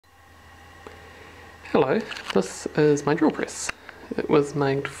Hello, this is my drill press. It was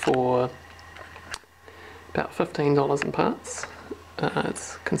made for about $15 in parts.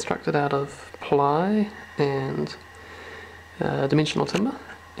 It's constructed out of ply and dimensional timber,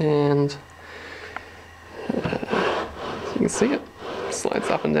 and as you can see, it slides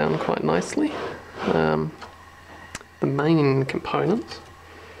up and down quite nicely. The main component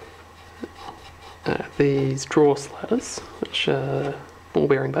are these draw sliders, which are ball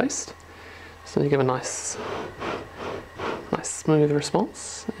bearing based, so you give a nice smooth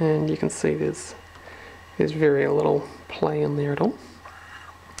response, and you can see there's very little play in there at all.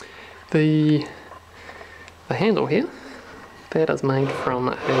 The handle here, that is made from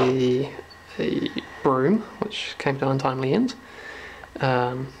a broom which came to an untimely end,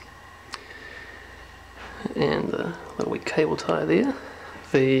 and a little wee cable tie there.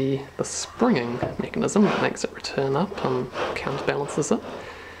 The springing mechanism that makes it return up and counterbalances it,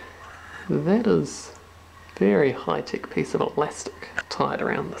 that is a very high-tech piece of elastic tied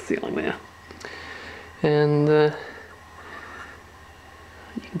around the ceiling there. And you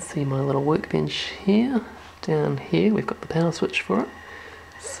can see my little workbench here. Down here we've got the power switch for it.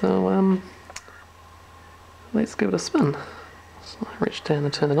 So let's give it a spin. So I reach down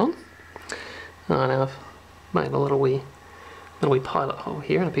and turn it on. Oh, now I've made a little wee pilot hole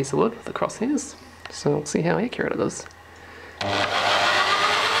here in a piece of wood with the crosshairs. So we'll see how accurate it is.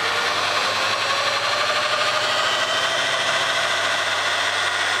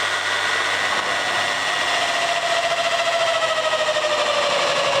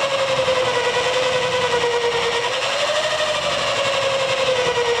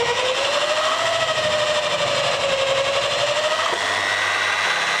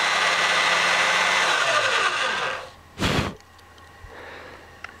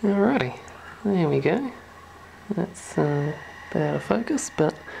 Alrighty, there we go. That's a bit out of focus,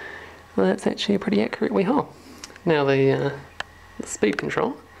 but that's actually a pretty accurate wee hole. Now the speed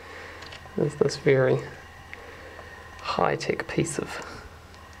control is this very high-tech piece of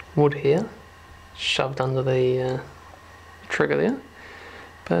wood here, shoved under the trigger there.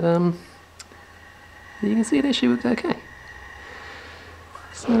 But you can see it actually works okay.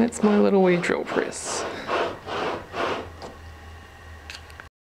 So that's my little wee drill press.